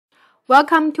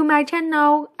Welcome to my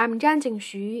channel. I'm Zhangjing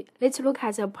Xu. Let's look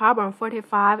at the problem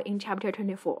 45 in chapter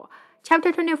 24.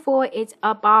 Chapter 24 is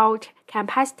about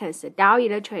capacitance,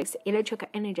 dielectrics, electrical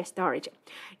energy storage.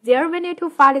 There we need to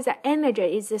find the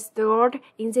energy is stored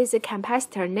in this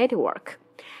capacitor network.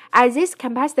 At this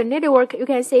capacitor network, you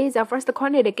can see the first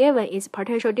quantity given is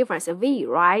potential difference V,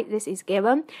 right? This is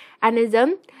given. And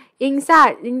then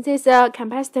inside, in this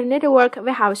capacitor network,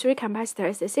 we have three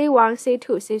capacitors, C1, C2,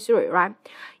 C3, right?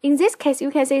 In this case,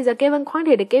 you can see the given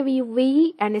quantity give you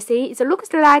V and C. It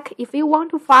looks like if you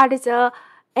want to find the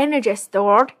energy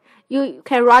stored, you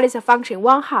can write the function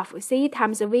 1/2 C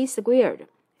times V squared.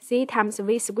 C times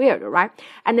V squared, right?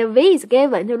 And V is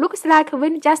given. It looks like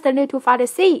we just need to find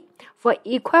C for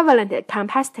equivalent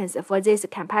capacitance for this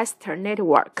capacitor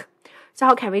network. So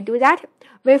how can we do that?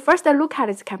 We first look at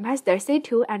the capacitor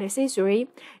C2 and C3.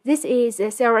 This is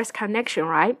a series connection,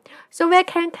 right? So we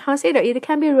can consider it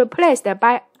can be replaced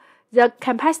by the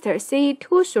capacitor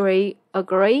C23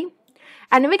 agree.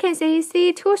 And we can see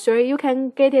C23, you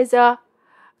can get the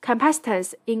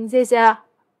capacitance in this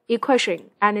equation,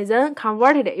 and then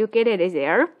convert it, you get it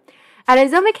there.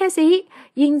 And then we can see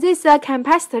in this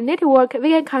capacitor network, we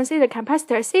can consider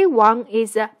capacitor C1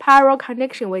 is a parallel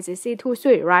connection with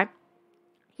C23, right?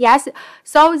 Yes,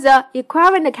 so the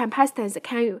equivalent capacitance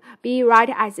can be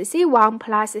written as C1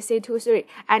 plus C23,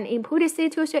 and input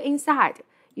C23 inside,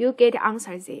 you get the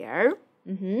answer there.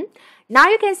 Now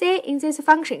you can see in this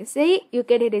function C, you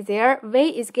get it there, V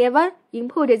is given,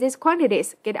 input these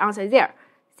quantities, get answer there.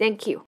 Thank you.